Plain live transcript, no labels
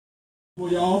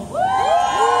Y'all.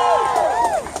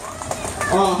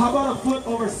 How about a foot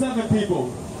over 7 people?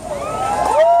 We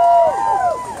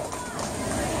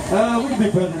can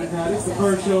do better than that. It's the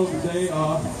first show today.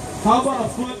 How about a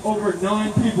foot over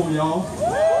 9 people, y'all?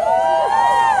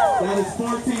 That is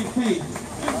 14 feet.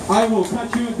 I will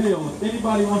cut you a deal. If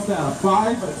anybody wants to add a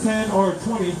 5, a 10, or a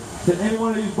 20 to any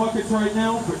one of these buckets right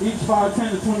now, for each 5,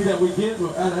 10, or 20 that we get,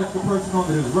 we'll add an extra person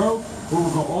onto this row.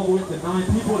 We'll go all the way up to 9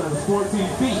 people. That is 14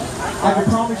 feet. I can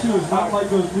promise you it's not like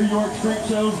those New York street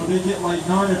shows where they get like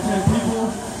 9 or 10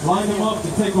 people, line them up,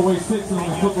 and take away 6 and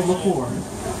only flip them to 4.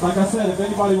 Like I said, if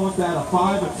anybody wants to add a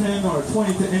 5, a 10, or a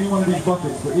 20 to any one of these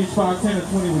buckets, for each 5, 10, or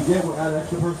 20 we get, we'll add an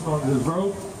extra person onto this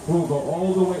row. We'll go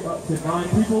all the way up to 9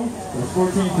 people. That's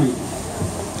 14 feet.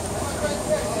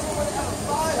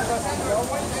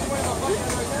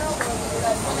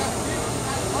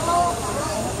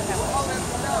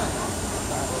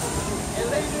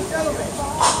 Ladies and gentlemen,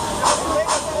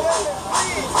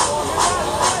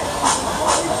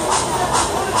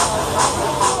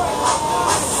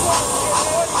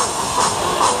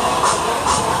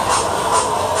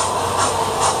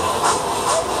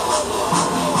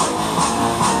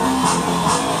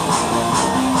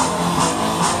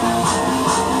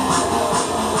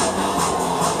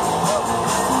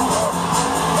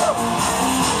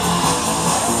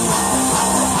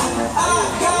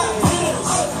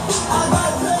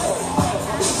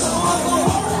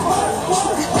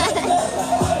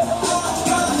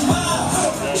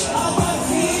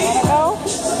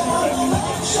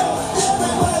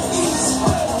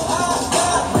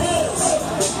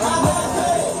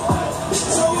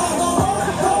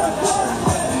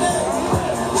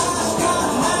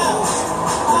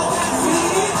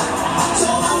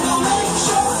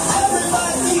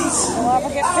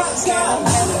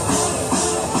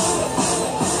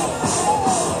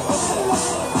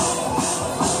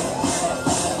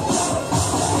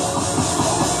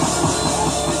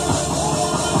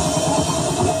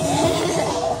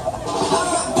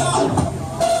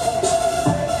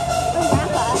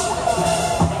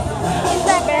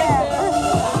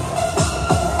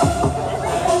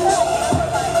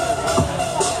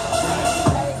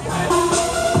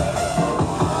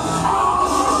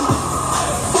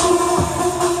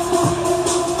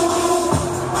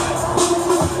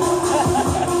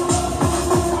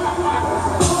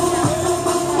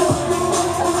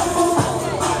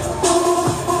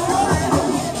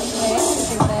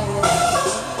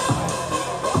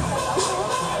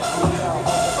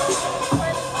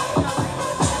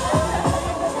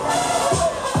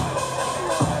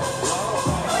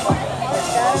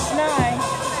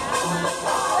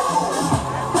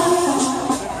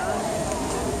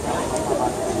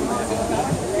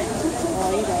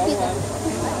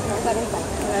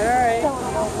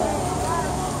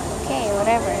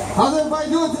 how's everybody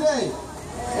doing today?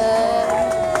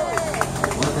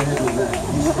 What the heck was that?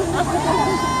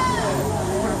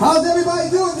 How's everybody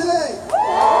doing today?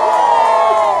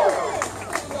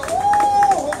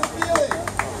 What's the feeling?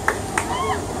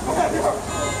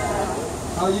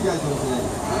 How are you guys doing today?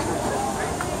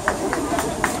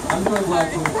 I'm doing well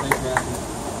too, thanks for asking.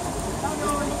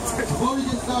 Before we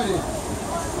get started,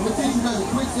 I'm going to teach you guys a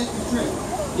quick safety trick.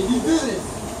 If you do this,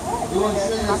 you want to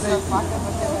ensure your safety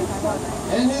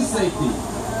and his safety,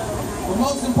 but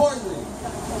most importantly,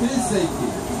 his safety.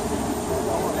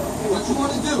 What you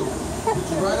want to do, put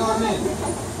your right arm in.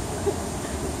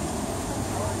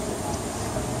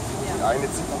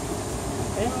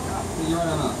 Put your right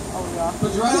arm out.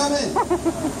 Put your right arm in.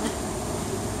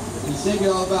 And shake it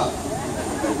all about.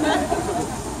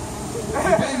 You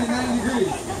bend it 90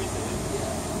 degrees.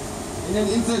 And then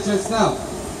insert your snout.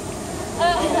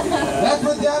 That's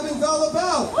what dabbing's all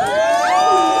about!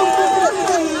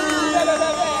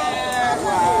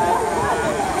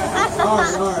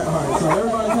 Alright. So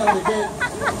everybody's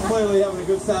clearly having a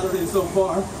good Saturday so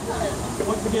far.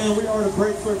 Once again, we are the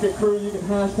Break Circuit crew. You can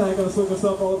hashtag us, look us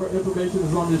up. All of our information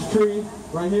is on this tree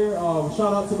right here.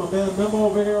 Shout out to my man Memo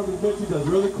over here on this bitch. He does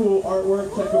really cool artwork.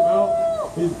 Check him out.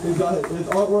 He's got his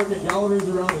artwork in galleries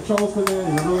around the Charleston,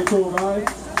 man. He's a really cool guy.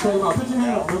 Check him out. Put your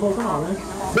hand up, Memo. Come on, man.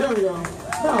 There we go.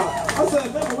 Nah, I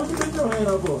said, Memo, what you put your hand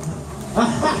up for?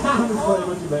 I'm just playing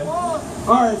with you, man.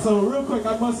 Alright, so real quick,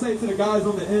 I must say to the guys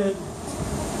on the end,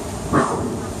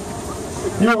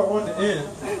 you are on the end.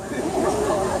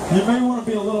 You may want to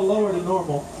be a little lower than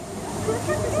normal.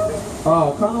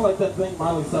 Kind of like that thing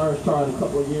Miley Cyrus tried a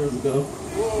couple of years ago.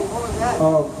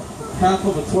 Half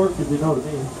of a twerk, if you know what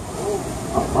I mean.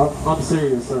 I'm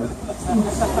serious, sir.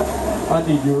 I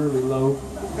need you really low.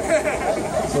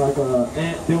 It's like an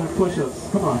ant doing push-ups.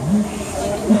 Come on.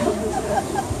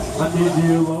 I need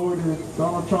you lower than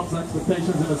Donald Trump's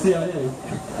expectations in the CIA.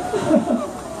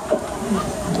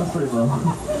 That's pretty low.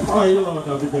 Alright, you're low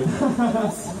enough, you're good.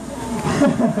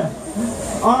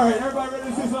 Alright, everybody ready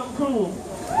to see something cool?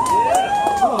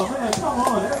 Oh man, come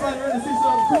on. Everybody ready to see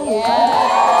something cool? Yeah.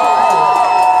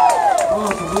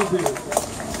 Awesome, let's do it.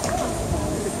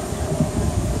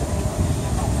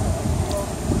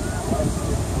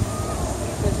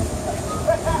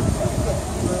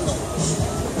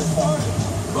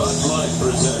 Bud Light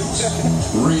presents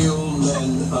Real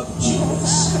Men of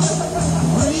Genius.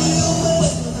 Real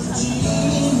Men of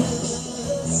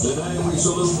Genius. Today we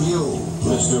salute you,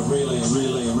 Mr. Really,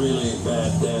 Really, Really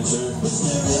Bad Dancer.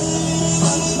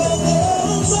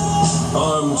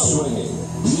 Arms swinging,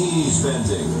 knees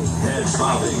bending, head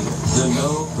bobbing, to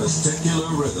no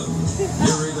particular rhythm.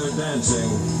 You're either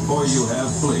dancing or you have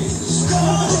fleas.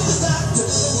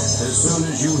 As soon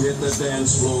as you hit the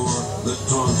dance floor, the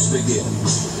taunts begin.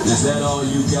 Is that all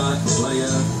you got,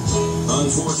 player?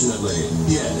 Unfortunately,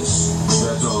 yes,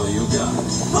 that's all you got.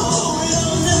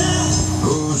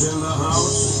 Who's in the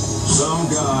house? Some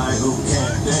guy who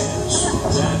can't dance.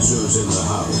 That's who's in the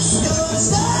house.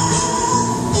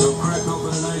 So crack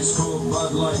open an ice cold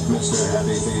Bud Light, Mr.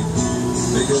 Happy Feet,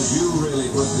 because you really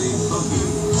put the boogie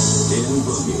in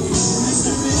boogie.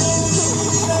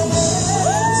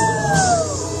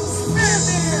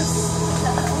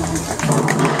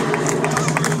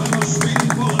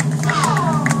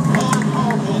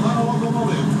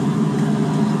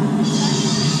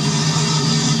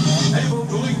 Able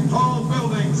to leap tall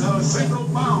buildings at a single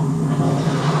bound.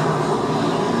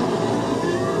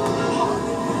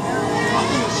 Up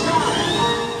in the sky.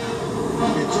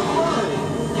 It's a bird.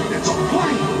 It's a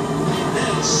plane.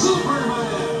 It's Superman.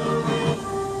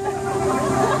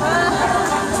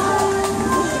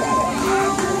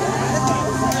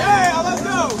 Yeah, let's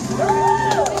go.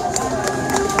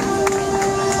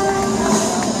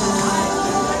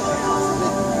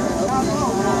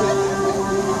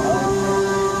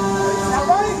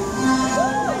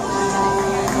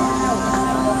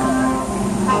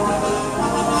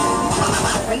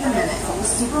 Wait a minute.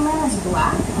 Superman is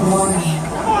black? Warning.